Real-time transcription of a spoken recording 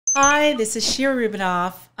Hi, this is Shira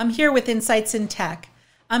Rubinoff. I'm here with Insights in Tech.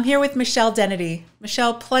 I'm here with Michelle Dennedy.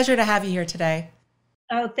 Michelle, pleasure to have you here today.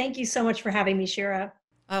 Oh, thank you so much for having me, Shira.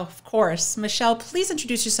 Oh, of course. Michelle, please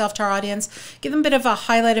introduce yourself to our audience. Give them a bit of a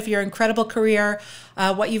highlight of your incredible career,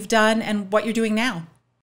 what you've done, and what you're doing now.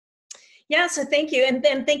 Yeah, so thank you. And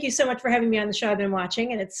thank you so much for having me on the show. I've been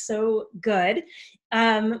watching and it's so good.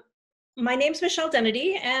 Um, my name's Michelle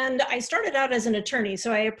Dennedy, and I started out as an attorney.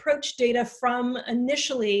 So I approached data from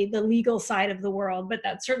initially the legal side of the world, but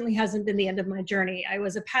that certainly hasn't been the end of my journey. I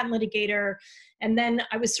was a patent litigator, and then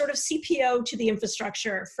I was sort of CPO to the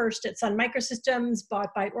infrastructure, first at Sun Microsystems,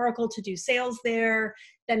 bought by Oracle to do sales there,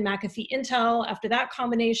 then McAfee Intel after that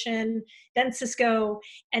combination, then Cisco,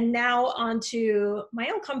 and now onto my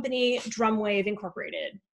own company, Drumwave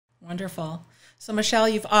Incorporated. Wonderful. So, Michelle,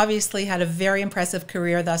 you've obviously had a very impressive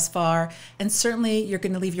career thus far, and certainly you're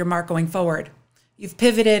going to leave your mark going forward. You've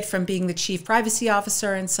pivoted from being the chief privacy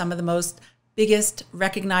officer in some of the most biggest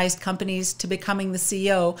recognized companies to becoming the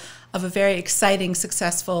CEO of a very exciting,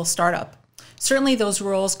 successful startup. Certainly, those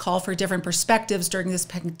roles call for different perspectives during this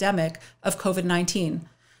pandemic of COVID-19.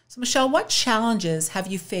 So, Michelle, what challenges have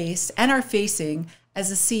you faced and are facing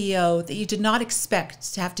as a CEO that you did not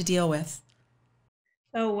expect to have to deal with?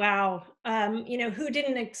 Oh wow! Who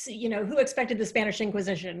didn't? Who expected the Spanish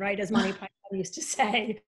Inquisition, right? As Monty Python used to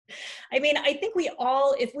say. I mean, I think we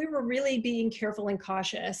all, if we were really being careful and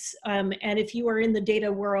cautious, and if you are in the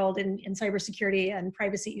data world and in cybersecurity and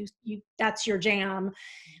privacy, that's your jam.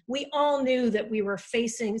 We all knew that we were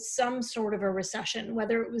facing some sort of a recession,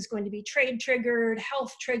 whether it was going to be trade triggered,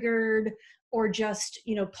 health triggered, or just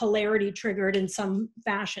polarity triggered in some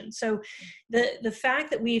fashion. So the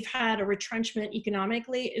fact that we've had a retrenchment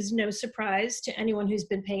economically is no surprise to anyone who's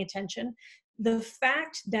been paying attention. The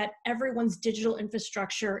fact that everyone's digital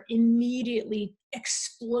infrastructure immediately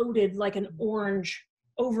exploded like an orange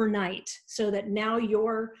overnight, so that now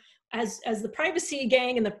you're, as the privacy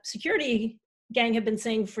gang and the security gang have been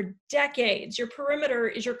saying for decades, your perimeter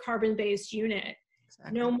is your carbon-based unit.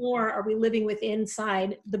 No Exactly. more are we living within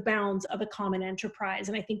inside the bounds of a common enterprise.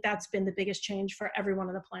 And I think that's been the biggest change for everyone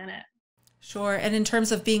on the planet. Sure. And in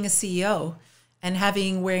terms of being a CEO and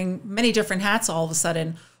having wearing many different hats all of a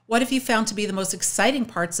sudden, what have you found to be the most exciting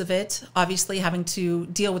parts of it? Obviously, having to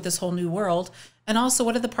deal with this whole new world. And also,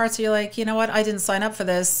 what are the parts where you're like, you know what, I didn't sign up for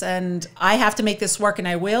this and I have to make this work and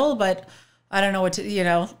I will, but I don't know what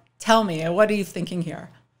to, tell me. What are you thinking here?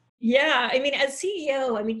 Yeah, I mean, as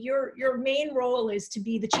CEO, I mean, your main role is to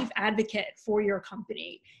be the chief advocate for your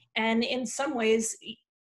company, and in some ways,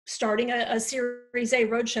 starting a Series A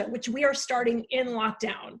roadshow, which we are starting in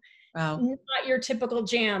lockdown. Wow. Not your typical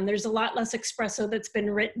jam. There's a lot less espresso that's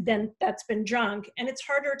been written than that's been drunk, and it's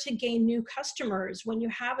harder to gain new customers when you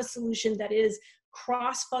have a solution that is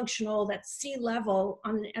cross-functional, that's C-level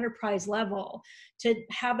on an enterprise level. To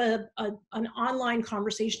have an online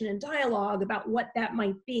conversation and dialogue about what that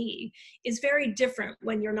might be is very different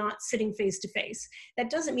when you're not sitting face to face. That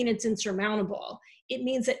doesn't mean it's insurmountable. It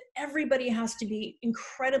means that everybody has to be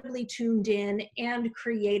incredibly tuned in and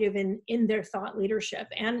creative in their thought leadership,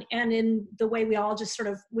 and in the way we all just sort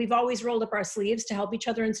of, we've always rolled up our sleeves to help each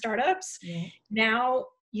other in startups. Yeah. Now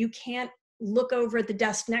you can't look over at the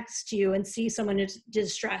desk next to you and see someone who's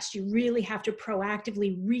distressed. You really have to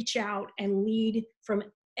proactively reach out and lead from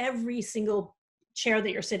every single chair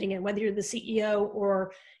that you're sitting in, whether you're the CEO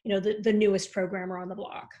or the newest programmer on the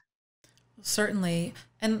block. Certainly.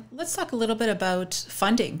 And let's talk a little bit about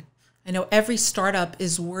funding. I know every startup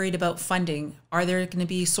is worried about funding. Are there going to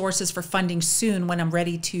be sources for funding soon when I'm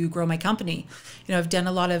ready to grow my company? I've done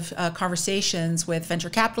a lot of conversations with venture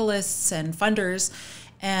capitalists and funders,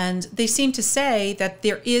 and they seem to say that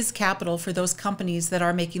there is capital for those companies that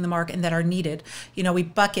are making the mark and that are needed. We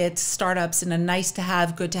bucket startups in a nice to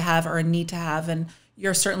have, good to have, or a need to have, and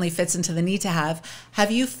yours certainly fits into the need to have.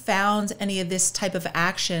 Have you found any of this type of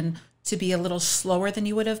action to be a little slower than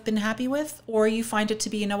you would have been happy with? Or you find it to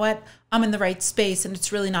be, you know what, I'm in the right space and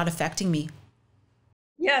it's really not affecting me?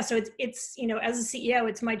 Yeah, so it's as a CEO,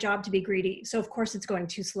 it's my job to be greedy. So of course it's going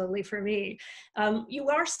too slowly for me. You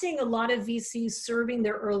are seeing a lot of VCs serving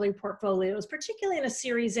their early portfolios, particularly in a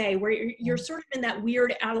Series A, where you're sort of in that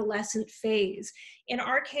weird adolescent phase. In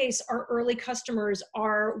our case, our early customers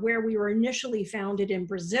are where we were initially founded in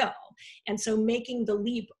Brazil. And so making the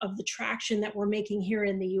leap of the traction that we're making here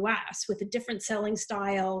in the US with a different selling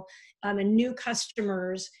style and new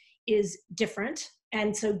customers is different.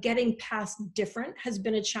 And so getting past different has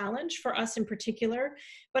been a challenge for us in particular.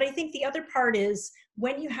 But I think the other part is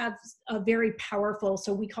when you have a very powerful,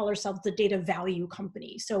 so we call ourselves the data value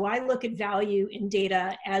company. So I look at value in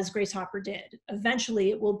data as Grace Hopper did.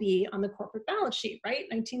 Eventually it will be on the corporate balance sheet, right?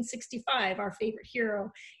 1965, our favorite hero,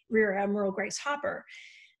 Rear Admiral Grace Hopper.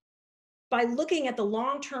 By looking at the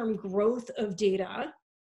long-term growth of data,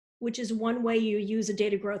 which is one way you use a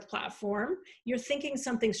data growth platform, you're thinking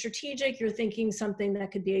something strategic, you're thinking something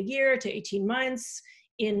that could be a year to 18 months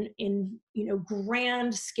in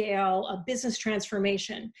grand scale of business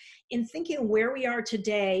transformation. In thinking where we are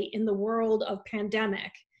today in the world of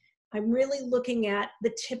pandemic, I'm really looking at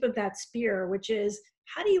the tip of that spear, which is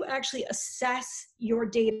how do you actually assess your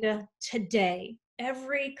data today?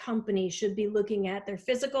 Every company should be looking at their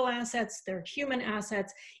physical assets, their human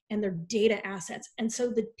assets, and their data assets. And so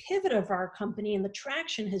the pivot of our company and the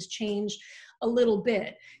traction has changed a little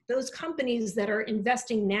bit. Those companies that are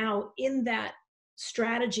investing now in that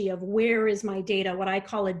strategy of where is my data, what I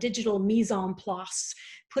call a digital mise en place,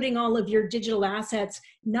 putting all of your digital assets,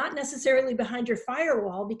 not necessarily behind your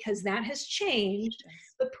firewall because that has changed,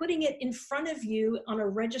 but putting it in front of you on a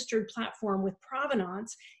registered platform with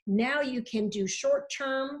provenance. Now you can do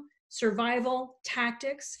short-term survival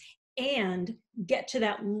tactics and get to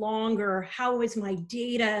that longer, how is my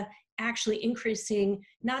data actually increasing,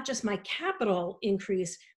 not just my capital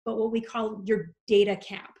increase, but what we call your data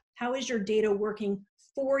cap. How is your data working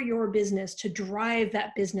for your business to drive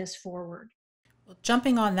that business forward? Well,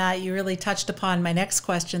 jumping on that, you really touched upon my next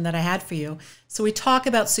question that I had for you. So we talk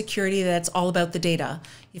about security, that's all about the data.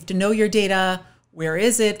 You have to know your data. Where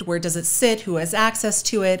is it? Where does it sit? Who has access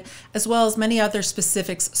to it? As well as many other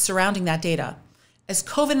specifics surrounding that data. As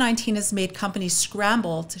COVID-19 has made companies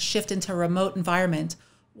scramble to shift into a remote environment,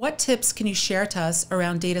 what tips can you share to us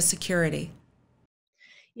around data security?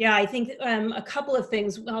 Yeah, I think a couple of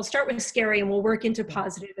things. I'll start with scary and we'll work into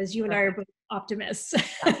positive as you and I are both optimists.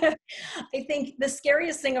 I think the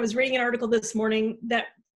scariest thing, I was reading an article this morning that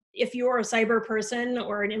if you're a cyber person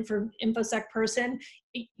or an infosec person,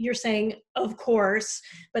 you're saying, of course,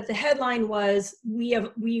 but the headline was, we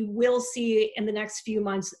will see in the next few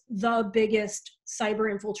months the biggest cyber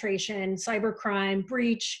infiltration, cyber crime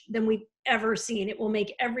breach than we've ever seen. It will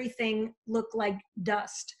make everything look like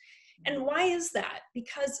dust. And why is that?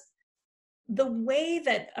 Because the way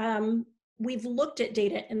that we've looked at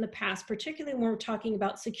data in the past, particularly when we're talking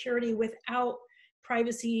about security without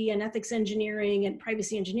privacy and ethics engineering and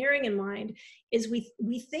privacy engineering in mind, is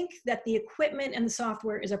we think that the equipment and the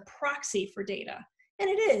software is a proxy for data. And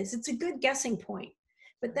it is, it's a good guessing point,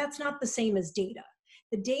 but that's not the same as data.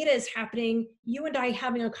 The data is happening, you and I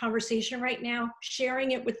having a conversation right now,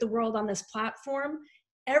 sharing it with the world on this platform.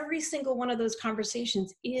 Every single one of those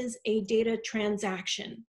conversations is a data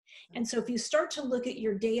transaction. And so if you start to look at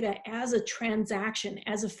your data as a transaction,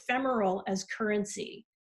 as ephemeral as currency,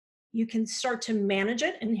 you can start to manage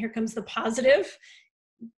it. And here comes the positive.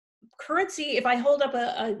 Currency, if I hold up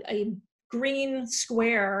a green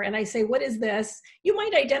square and I say, what is this? You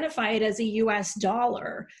might identify it as a US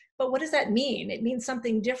dollar. But what does that mean? It means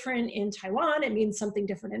something different in Taiwan, it means something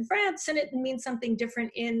different in France, and it means something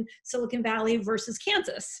different in Silicon Valley versus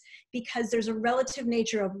Kansas, because there's a relative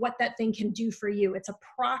nature of what that thing can do for you. It's a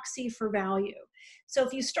proxy for value. So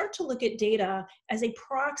if you start to look at data as a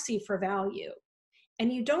proxy for value,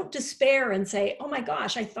 and you don't despair and say, oh my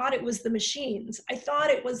gosh, I thought it was the machines. I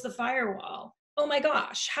thought it was the firewall. Oh my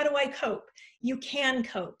gosh, how do I cope? You can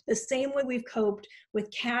cope the same way we've coped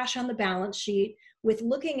with cash on the balance sheet, with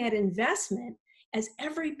looking at investment as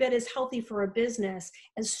every bit as healthy for a business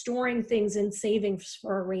as storing things in savings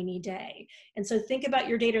for a rainy day. And so think about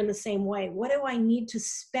your data in the same way. What do I need to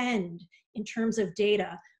spend in terms of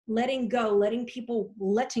data? Letting go, letting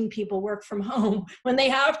people work from home when they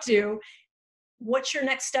have to. What's your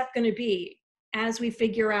next step going to be as we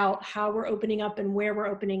figure out how we're opening up and where we're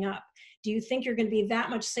opening up? Do you think you're going to be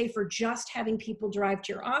that much safer just having people drive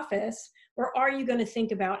to your office? Or are you going to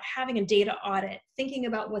think about having a data audit, thinking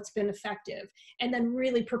about what's been effective, and then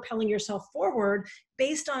really propelling yourself forward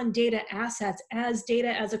based on data assets as data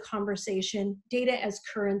as a conversation, data as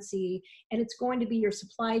currency, and it's going to be your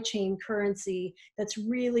supply chain currency that's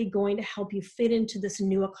really going to help you fit into this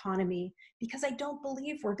new economy, because I don't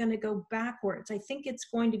believe we're going to go backwards. I think it's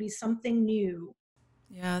going to be something new.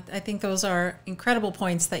 Yeah, I think those are incredible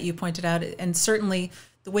points that you pointed out. And certainly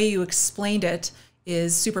the way you explained it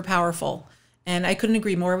is super powerful. And I couldn't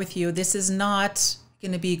agree more with you. This is not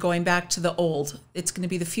going to be going back to the old. It's going to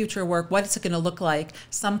be the future work. What is it going to look like?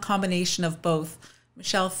 Some combination of both.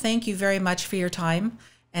 Michelle, thank you very much for your time.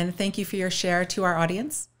 And thank you for your share to our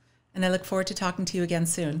audience. And I look forward to talking to you again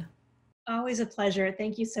soon. Always a pleasure.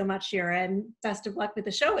 Thank you so much, Shira, and best of luck with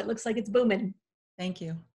the show. It looks like it's booming. Thank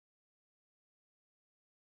you.